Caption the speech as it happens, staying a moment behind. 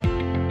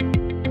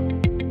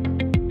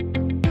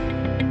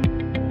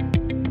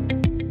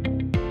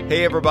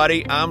Hey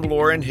everybody, I'm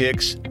Lauren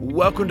Hicks.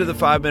 Welcome to the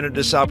 5-Minute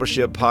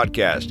Discipleship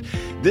Podcast.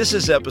 This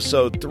is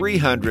episode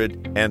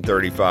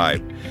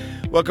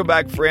 335. Welcome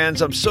back,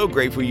 friends. I'm so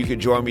grateful you could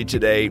join me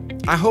today.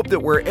 I hope that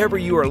wherever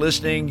you are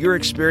listening, you're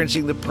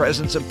experiencing the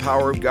presence and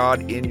power of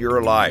God in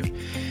your life.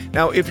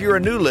 Now, if you're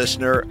a new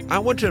listener, I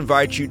want to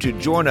invite you to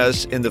join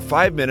us in the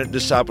 5-Minute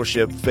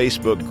Discipleship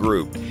Facebook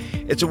group.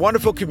 It's a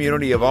wonderful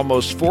community of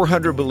almost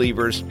 400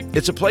 believers.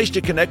 It's a place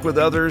to connect with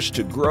others,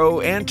 to grow,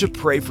 and to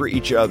pray for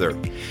each other.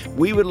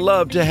 We would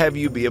love to have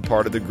you be a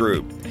part of the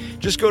group.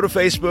 Just go to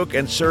Facebook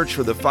and search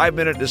for the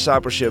 5-Minute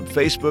Discipleship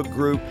Facebook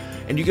group,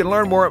 and you can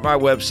learn more at my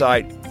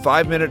website,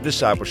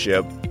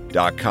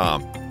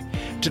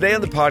 5minutediscipleship.com. Today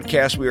on the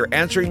podcast, we are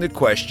answering the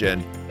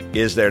question,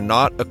 is there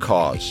not a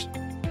cause?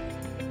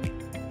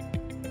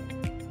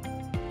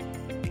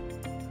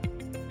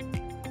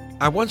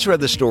 I once read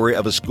the story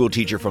of a school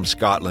teacher from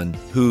Scotland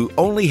who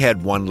only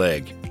had one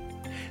leg.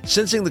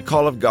 Sensing the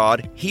call of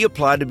God, he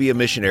applied to be a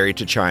missionary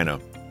to China.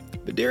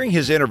 But during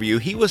his interview,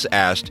 he was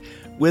asked,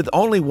 with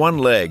only one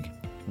leg,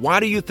 why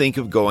do you think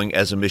of going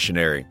as a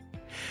missionary?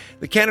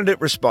 The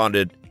candidate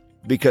responded,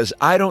 because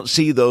I don't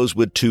see those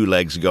with two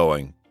legs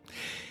going.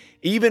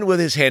 Even with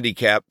his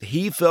handicap,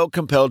 he felt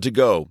compelled to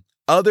go.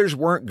 Others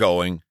weren't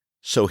going,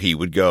 so he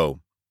would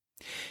go.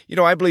 You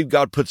know, I believe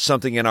God puts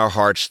something in our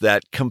hearts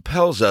that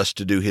compels us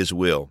to do His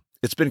will.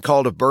 It's been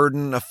called a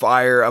burden, a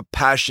fire, a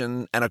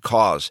passion, and a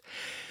cause.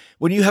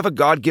 When you have a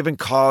God-given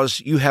cause,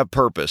 you have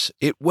purpose.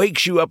 It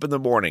wakes you up in the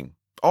morning.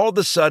 All of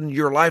a sudden,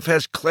 your life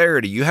has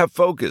clarity. You have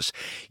focus.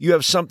 You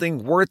have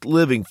something worth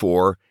living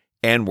for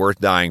and worth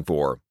dying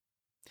for.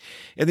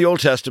 In the Old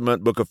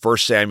Testament book of 1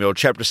 Samuel,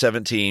 chapter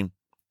 17,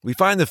 we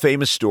find the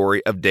famous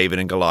story of David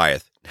and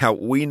Goliath. Now,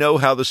 we know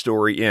how the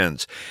story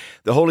ends.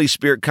 The Holy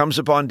Spirit comes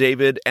upon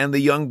David, and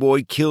the young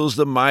boy kills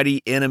the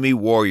mighty enemy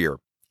warrior.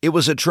 It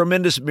was a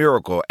tremendous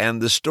miracle,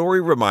 and the story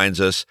reminds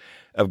us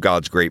of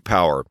God's great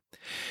power.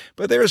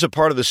 But there is a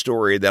part of the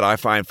story that I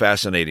find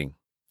fascinating.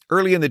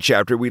 Early in the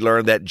chapter, we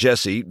learn that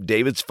Jesse,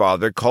 David's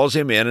father, calls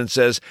him in and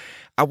says,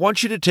 I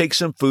want you to take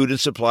some food and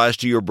supplies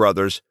to your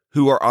brothers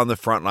who are on the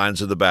front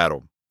lines of the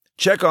battle.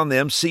 Check on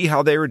them, see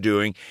how they are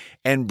doing,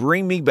 and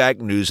bring me back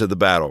news of the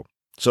battle.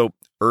 So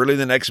early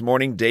the next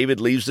morning, David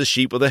leaves the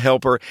sheep with a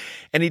helper,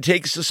 and he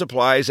takes the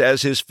supplies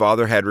as his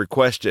father had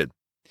requested.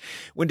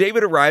 When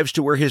David arrives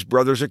to where his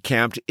brothers are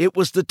camped, it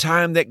was the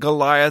time that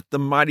Goliath, the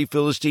mighty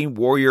Philistine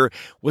warrior,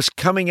 was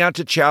coming out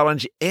to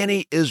challenge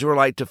any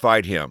Israelite to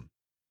fight him.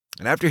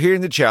 And after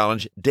hearing the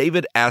challenge,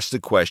 David asked the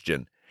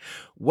question,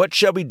 what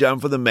shall be done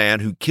for the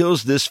man who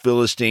kills this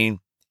Philistine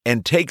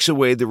and takes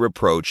away the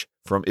reproach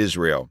from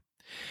Israel?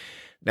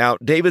 Now,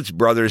 David's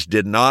brothers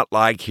did not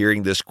like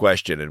hearing this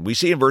question, and we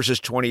see in verses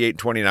 28 and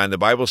 29, the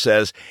Bible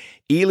says,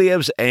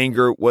 Eliab's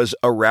anger was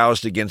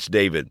aroused against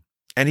David,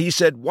 and he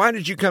said, why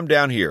did you come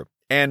down here?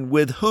 And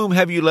with whom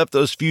have you left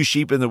those few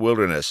sheep in the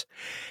wilderness?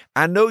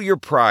 I know your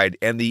pride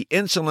and the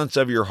insolence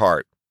of your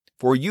heart,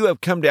 for you have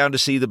come down to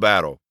see the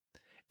battle.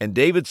 And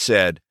David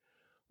said,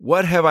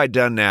 what have I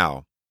done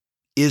now?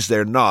 Is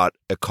there not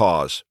a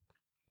cause?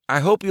 I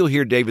hope you'll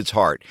hear David's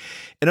heart.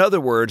 In other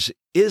words,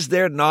 is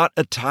there not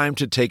a time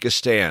to take a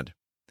stand?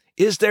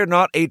 Is there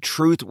not a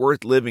truth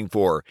worth living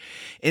for?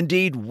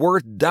 Indeed,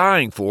 worth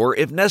dying for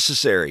if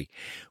necessary?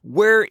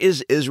 Where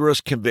is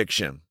Israel's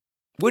conviction?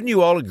 Wouldn't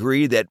you all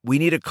agree that we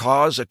need a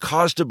cause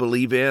to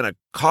believe in, a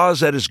cause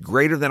that is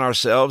greater than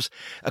ourselves,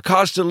 a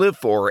cause to live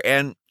for,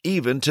 and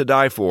even to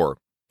die for?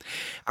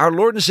 Our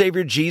Lord and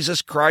Savior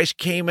Jesus Christ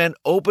came and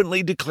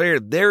openly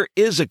declared there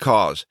is a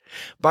cause.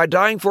 By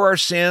dying for our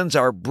sins,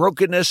 our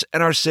brokenness,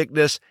 and our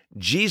sickness,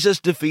 Jesus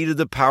defeated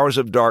the powers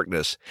of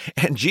darkness.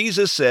 And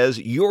Jesus says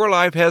your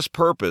life has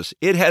purpose.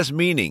 It has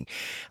meaning.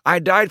 I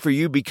died for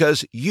you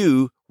because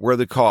you were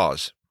the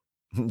cause.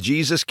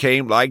 Jesus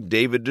came like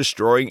David,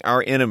 destroying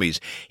our enemies.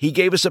 He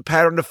gave us a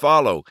pattern to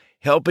follow,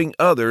 helping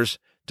others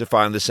to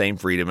find the same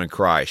freedom in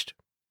Christ.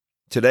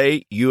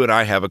 Today, you and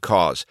I have a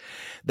cause.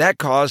 That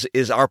cause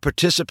is our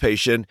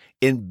participation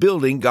in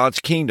building God's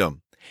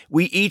kingdom.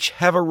 We each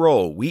have a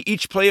role. We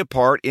each play a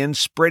part in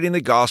spreading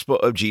the gospel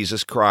of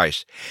Jesus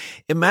Christ.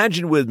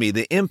 Imagine with me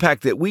the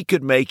impact that we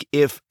could make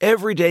if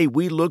every day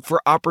we look for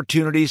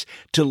opportunities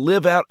to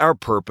live out our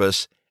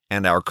purpose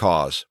and our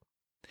cause.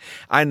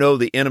 I know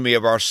the enemy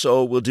of our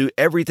soul will do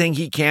everything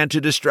he can to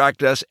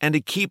distract us and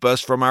to keep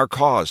us from our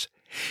cause.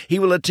 He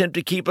will attempt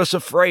to keep us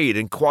afraid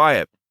and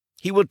quiet.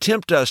 He will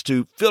tempt us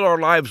to fill our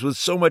lives with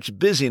so much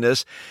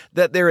busyness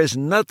that there is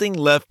nothing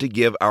left to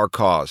give our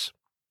cause.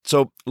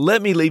 So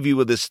let me leave you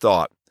with this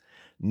thought.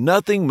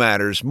 Nothing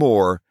matters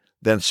more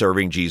than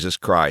serving Jesus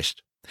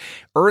Christ.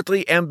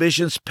 Earthly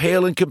ambitions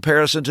pale in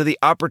comparison to the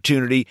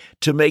opportunity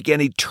to make an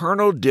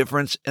eternal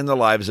difference in the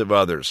lives of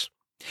others.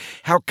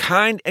 How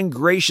kind and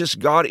gracious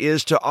God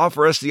is to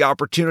offer us the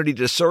opportunity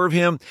to serve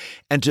Him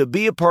and to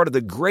be a part of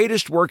the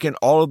greatest work in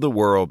all of the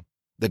world,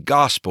 the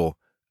gospel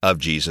of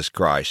Jesus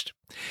Christ.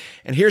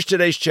 And here's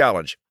today's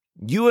challenge.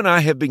 You and I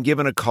have been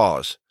given a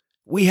cause.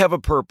 We have a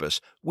purpose.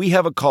 We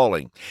have a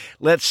calling.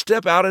 Let's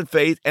step out in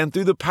faith and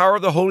through the power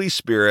of the Holy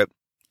Spirit,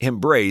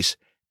 embrace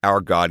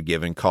our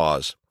God-given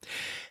cause.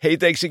 Hey,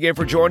 thanks again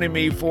for joining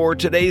me for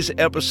today's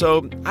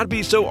episode. I'd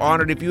be so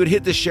honored if you would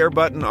hit the share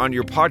button on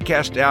your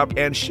podcast app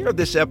and share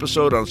this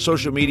episode on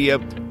social media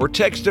or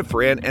text a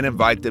friend and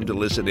invite them to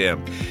listen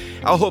in.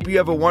 I hope you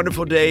have a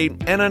wonderful day,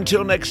 and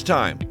until next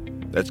time,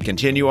 let's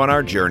continue on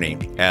our journey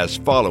as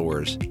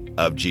followers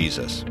of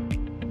Jesus.